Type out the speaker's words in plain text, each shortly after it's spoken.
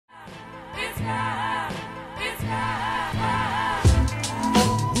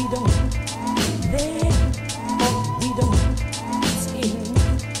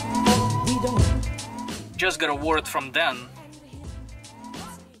just got a word from Dan.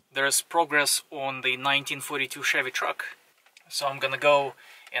 There's progress on the 1942 Chevy Truck. So I'm gonna go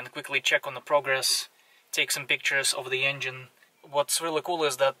and quickly check on the progress, take some pictures of the engine. What's really cool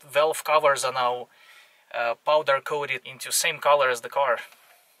is that valve covers are now powder coated into same color as the car.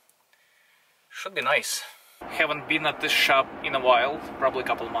 Should be nice. Haven't been at this shop in a while, probably a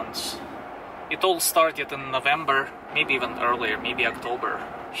couple months. It all started in November, maybe even earlier, maybe October.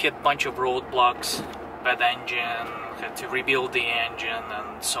 Hit a bunch of roadblocks, bad engine, had to rebuild the engine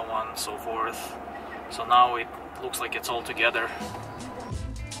and so on and so forth. So now it looks like it's all together.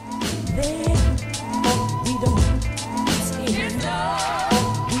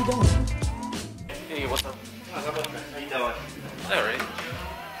 Hey, what's up? How you doing? Alright.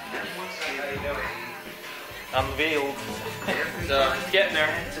 Unveiled. So, getting there.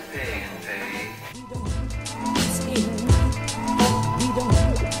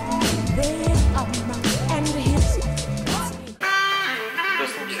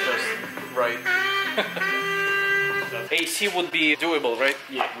 This looks just right. AC would be doable, right?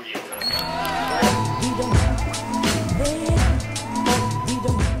 Yeah. We can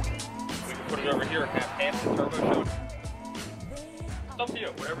put it over here and have half the turbo show. It's up to you,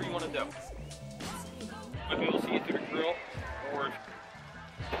 whatever you want to do. Might be able to see it through the grill, or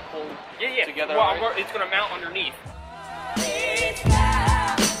pull together. Well, it's going to mount underneath.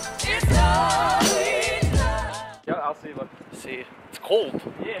 Yeah, I'll see. Look. See, it's cold.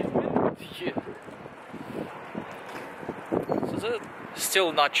 Yeah. Yeah. So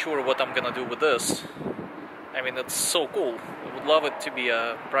still not sure what I'm gonna do with this. I mean, it's so cool. I would love it to be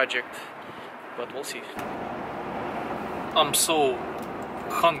a project, but we'll see. I'm so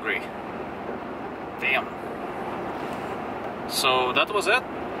hungry. Damn. So that was it.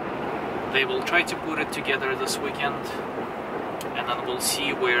 They will try to put it together this weekend, and then we'll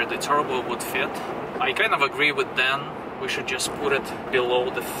see where the turbo would fit. I kind of agree with Dan. We should just put it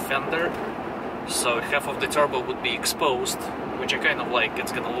below the fender, so half of the turbo would be exposed, which I kind of like.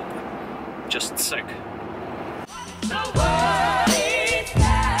 It's gonna look just sick.